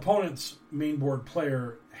opponent's main board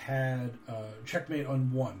player had checkmate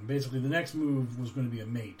on one. Basically, the next move was going to be a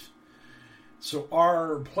mate. So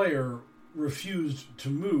our player refused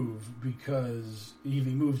to move because if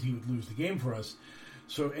he moved, he would lose the game for us.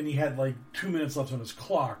 So, and he had like 2 minutes left on his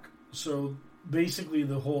clock. So basically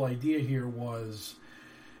the whole idea here was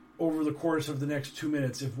over the course of the next 2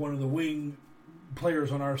 minutes, if one of the wing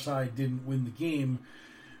players on our side didn't win the game,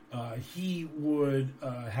 he would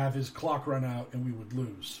have his clock run out and we would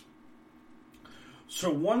lose. So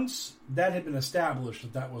once that had been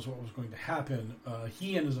established that was what was going to happen,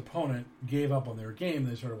 he and his opponent gave up on their game.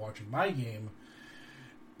 They started watching my game.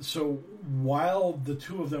 So while the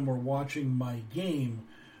two of them were watching my game,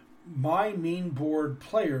 my main board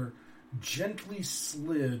player gently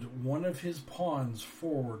slid one of his pawns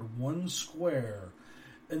forward 1 square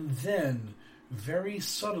and then very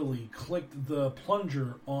subtly clicked the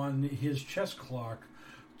plunger on his chess clock.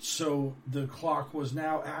 So the clock was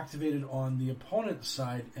now activated on the opponent's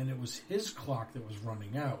side, and it was his clock that was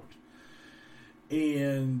running out.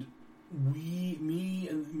 And me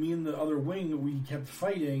and the other wing, we kept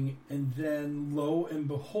fighting, and then lo and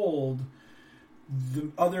behold,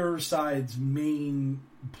 the other side's main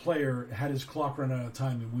player had his clock run out of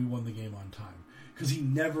time, and we won the game on time. Because he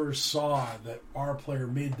never saw that our player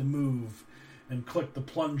made the move and clicked the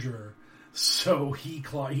plunger, so he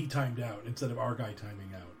timed out instead of our guy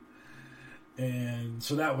timing out. And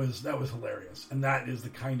so that was hilarious. And that is the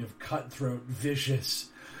kind of cutthroat, vicious,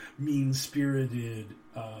 mean-spirited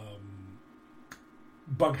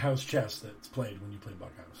Bughouse chess that's played when you play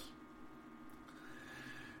Bughouse.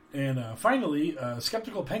 And finally,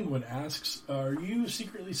 Skeptical Penguin asks, are you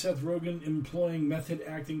secretly Seth Rogen employing method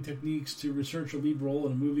acting techniques to research a lead role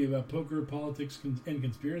in a movie about poker, politics, and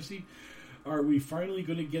conspiracy? Are we finally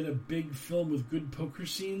going to get a big film with good poker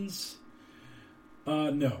scenes?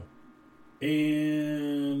 No.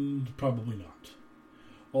 And probably not.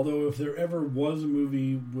 Although if there ever was a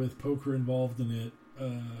movie with poker involved in it,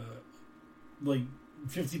 like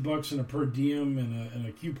 $50 and a per diem and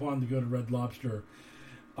a coupon to go to Red Lobster,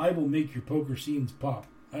 I will make your poker scenes pop.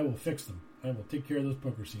 I will fix them. I will take care of those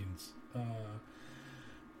poker scenes.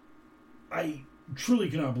 I truly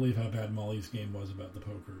cannot believe how bad Molly's Game was about the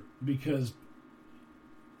poker, because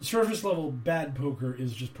surface level bad poker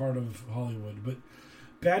is just part of Hollywood, but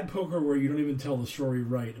bad poker where you don't even tell the story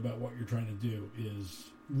right about what you're trying to do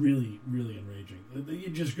is really, really enraging.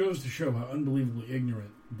 It just goes to show how unbelievably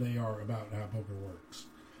ignorant they are about how poker works.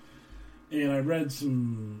 And I read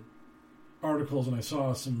some articles and I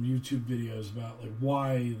saw some YouTube videos about like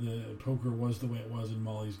why the poker was the way it was in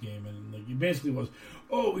Molly's Game, and like it basically was,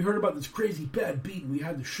 oh, we heard about this crazy bad beat and we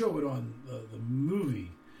had to show it on the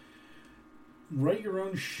movie. Write your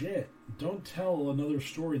own shit. Don't tell another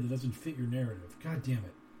story that doesn't fit your narrative. God damn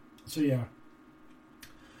it. So yeah,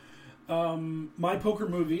 my poker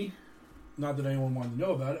movie, not that anyone wanted to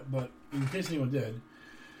know about it, but in case anyone did,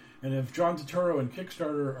 and if John Turturro and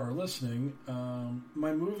Kickstarter are listening,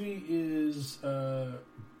 my movie is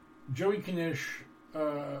Joey Knish,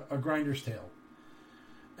 A Grinder's Tale.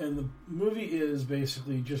 And the movie is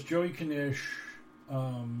basically just Joey Knish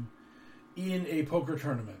in a poker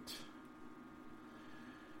tournament.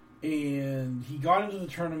 And he got into the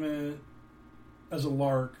tournament as a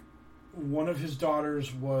lark. One of his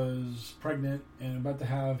daughters was pregnant and about to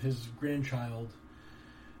have his grandchild.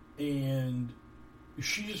 And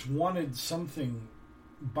she just wanted something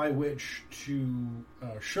by which to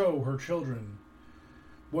show her children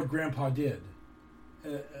what Grandpa did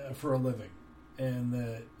for a living. And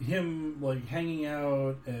that him like hanging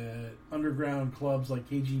out at underground clubs like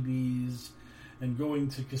KGB's and going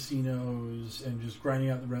to casinos and just grinding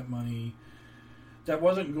out the rent money, that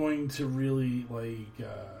wasn't going to really like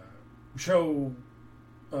show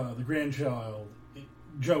the grandchild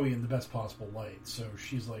Joey in the best possible light. So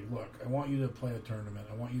she's like, look, I want you to play a tournament.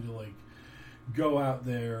 I want you to like go out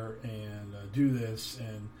there and do this.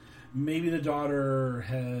 And maybe the daughter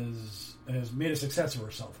has made a success of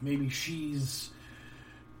herself. Maybe she's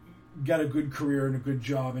got a good career and a good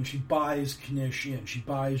job, and she buys Knish in. She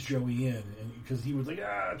buys Joey in, and because he was like,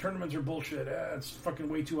 tournaments are bullshit. It's fucking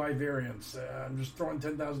way too high variance. I'm just throwing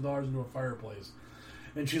 $10,000 into a fireplace.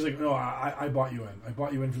 And she's like, no, I bought you in. I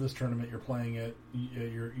bought you in for this tournament. You're playing it.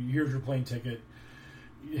 Here's your plane ticket.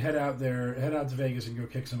 You head out to Vegas and go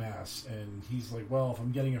kick some ass. And he's like, well, if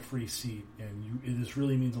I'm getting a free seat and this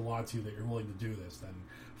really means a lot to you that you're willing to do this, then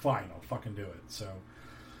fine, I'll fucking do it. So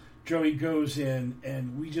Joey goes in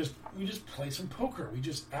and we just play some poker. We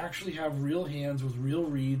just actually have real hands with real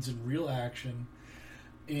reads and real action.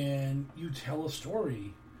 And you tell a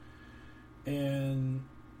story. And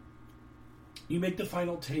you make the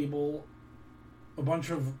final table, a bunch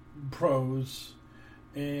of pros,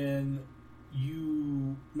 and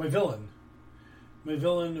my villain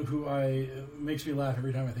who makes me laugh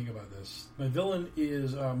every time I think about this. My villain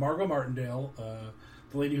is Margot Martindale,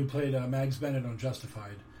 the lady who played Mags Bennett on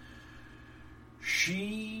Justified.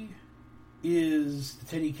 She is the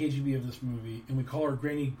Teddy KGB of this movie, and we call her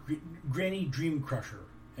Granny Dream Crusher.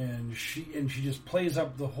 And she just plays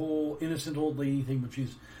up the whole innocent old lady thing, but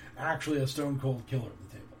she's actually a stone cold killer at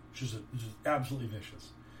the table. She's just absolutely vicious.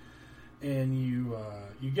 And you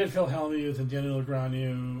get Phil Hellmuth and Danny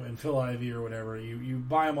LaGranu and Phil Ivey or whatever. You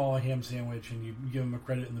buy them all a ham sandwich and you give them a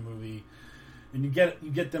credit in the movie, and you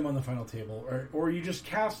get them on the final table, or you just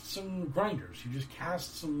cast some grinders. You just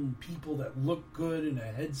cast some people that look good in a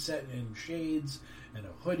headset and shades and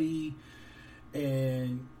a hoodie.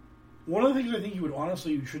 And one of the things I think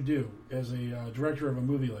you should do as a director of a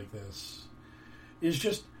movie like this is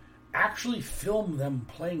just actually film them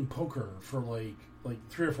playing poker for like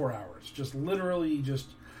 3 or 4 hours. Just literally just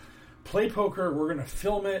play poker. We're going to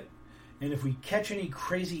film it, and if we catch any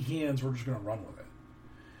crazy hands, we're just going to run with it.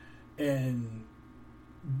 And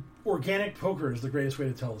organic poker is the greatest way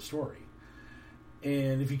to tell the story.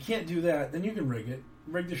 And if you can't do that, then you can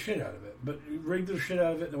rig the shit out of it. But rig the shit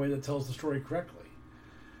out of it in a way that tells the story correctly.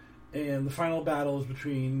 And the final battle is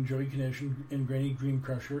between Joey Knish and Granny Dream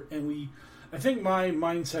Crusher. And I think my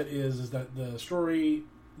mindset is that the story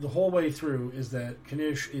the whole way through is that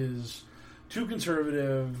Knish is too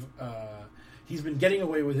conservative. He's been getting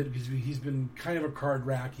away with it because he's been kind of a card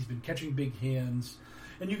rack. He's been catching big hands.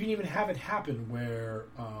 And you can even have it happen where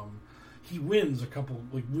he wins a couple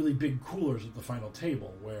like really big coolers at the final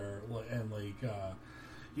table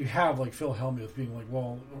you have like Phil Hellmuth being like,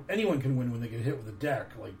 well, anyone can win when they get hit with a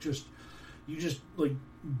deck. Like you just like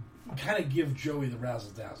kind of give Joey the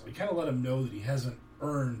razzle dazzle. You kind of let him know that he hasn't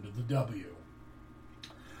earned the W.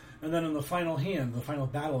 And then in the final hand, the final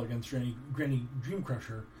battle against Granny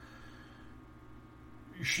Dreamcrusher,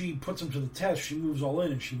 she puts him to the test. She moves all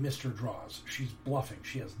in, and she missed her draws. She's bluffing.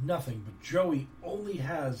 She has nothing. But Joey only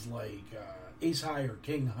has like ace high or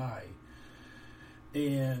king high,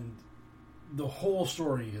 and the whole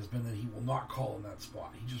story has been that he will not call in that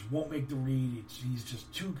spot. He just won't make the read. He's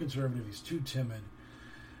just too conservative. He's too timid.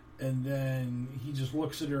 And then he just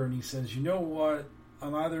looks at her and he says, "You know what?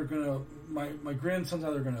 I'm either gonna my grandson's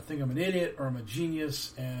either gonna think I'm an idiot or I'm a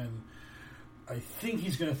genius, and I think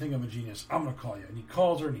he's gonna think I'm a genius. I'm gonna call you." And he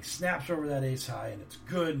calls her and he snaps over that ace high, and it's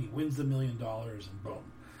good, and he wins the $1 million, and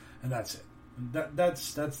boom, and that's it. And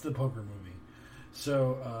that's the poker movie.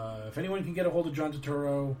 So if anyone can get a hold of John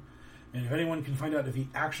Turturro, and if anyone can find out if he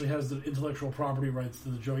actually has the intellectual property rights to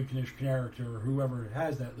the Joey Knish character, or whoever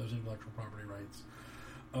has those intellectual property rights,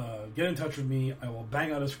 get in touch with me. I will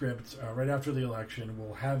bang out a script right after the election.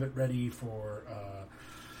 We'll have it ready for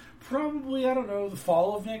probably, I don't know, the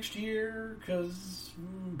fall of next year, because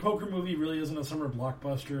poker movie really isn't a summer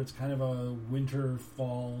blockbuster. It's kind of a winter,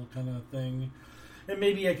 fall kind of thing. And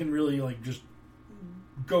maybe I can really like just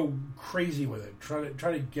go crazy with it.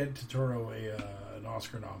 Try to get Turturro an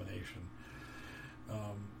Oscar nomination.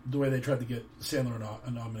 The way they tried to get Sandler a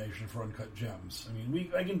nomination for Uncut Gems. I mean, we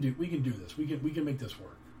can do this. We can make this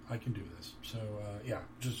work. I can do this. So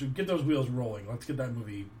just get those wheels rolling. Let's get that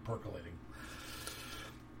movie percolating.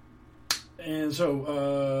 And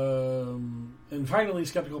so, and finally,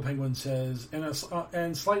 Skeptical Penguin says,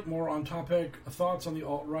 and slight more on topic, thoughts on the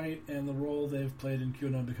alt-right and the role they've played in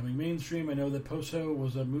QAnon becoming mainstream. I know that Poso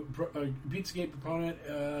was a Pizzagate proponent,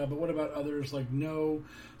 but what about others like No,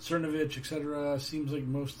 Cernovich, etc.? Seems like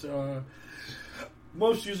most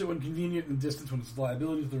use it when convenient and distance when it's a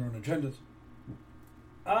liability to their own agendas.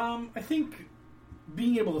 I think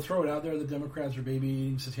being able to throw it out there that Democrats are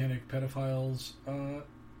baby-eating satanic pedophiles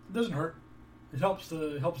doesn't hurt. It helps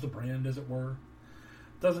the brand, as it were.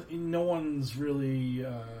 No one's really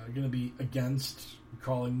going to be against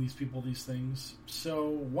calling these people these things. So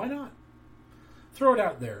why not throw it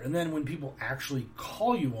out there? And then when people actually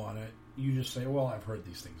call you on it, you just say, "Well, I've heard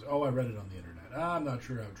these things. Oh, I read it on the internet. I'm not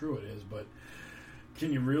sure how true it is, but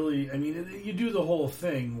can you really?" I mean, you do the whole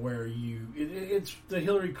thing where it's the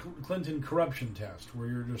Hillary Clinton corruption test, where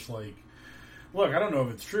you're just like, "Look, I don't know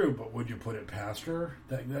if it's true, but would you put it past her?"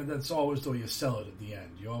 That's always the way you sell it at the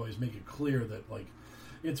end. You always make it clear that, like,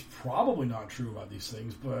 it's probably not true about these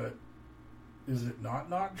things, but is it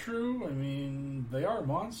not true? I mean, they are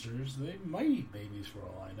monsters. They might eat babies for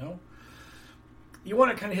all I know. You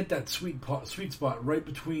want to kind of hit that sweet spot right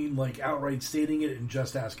between, like, outright stating it and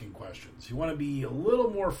just asking questions. You want to be a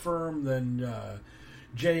little more firm than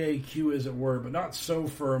JAQ, as it were, but not so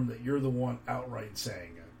firm that you're the one outright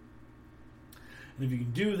saying it. And if you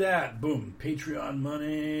can do that, boom, Patreon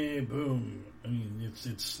money, boom. I mean,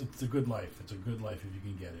 it's a good life. It's a good life if you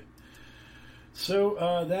can get it. So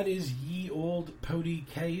that is ye old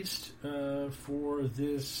podcast for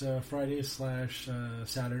this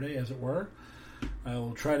Friday/Saturday, as it were. I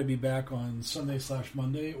will try to be back on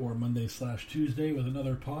Sunday/Monday or Monday/Tuesday with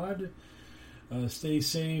another pod. Stay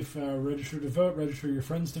safe. Register to vote. Register your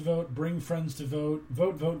friends to vote. Bring friends to vote.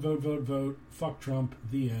 Vote, vote, vote, vote, vote. Fuck Trump.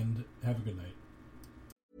 The end. Have a good night.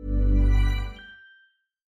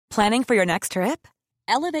 Planning for your next trip?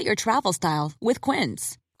 Elevate your travel style with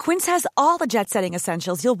Quince. Quince has all the jet-setting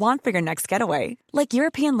essentials you'll want for your next getaway, like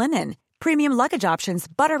European linen, premium luggage options,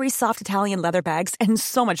 buttery soft Italian leather bags, and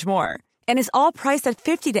so much more. And is all priced at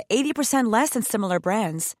 50 to 80% less than similar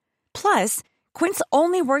brands. Plus, Quince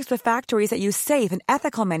only works with factories that use safe and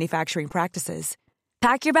ethical manufacturing practices.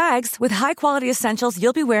 Pack your bags with high-quality essentials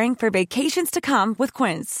you'll be wearing for vacations to come with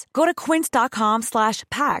Quince. Go to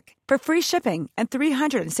quince.com/pack for free shipping and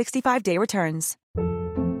 365-day returns.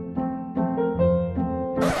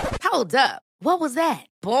 Hold up. What was that?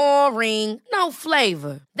 Boring. No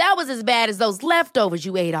flavor. That was as bad as those leftovers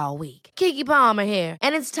you ate all week. Keke Palmer here,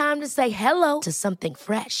 and it's time to say hello to something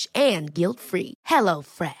fresh and guilt-free.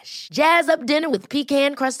 HelloFresh. Jazz up dinner with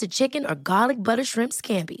pecan-crusted chicken or garlic butter shrimp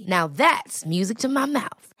scampi. Now that's music to my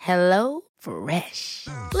mouth. HelloFresh.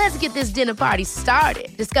 Let's get this dinner party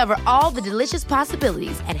started. Discover all the delicious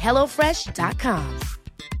possibilities at HelloFresh.com.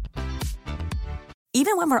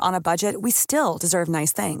 Even when we're on a budget, we still deserve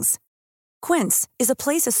nice things. Quince is a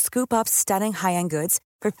place to scoop up stunning high-end goods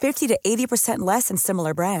for 50 to 80% less than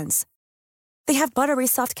similar brands. They have buttery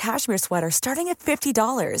soft cashmere sweaters starting at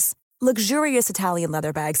 $50, luxurious Italian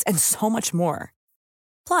leather bags, and so much more.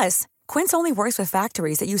 Plus, Quince only works with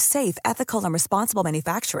factories that use safe, ethical, and responsible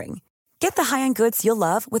manufacturing. Get the high-end goods you'll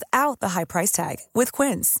love without the high price tag with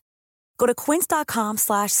Quince. Go to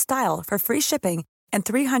quince.com/style for free shipping and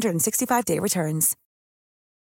 365-day returns.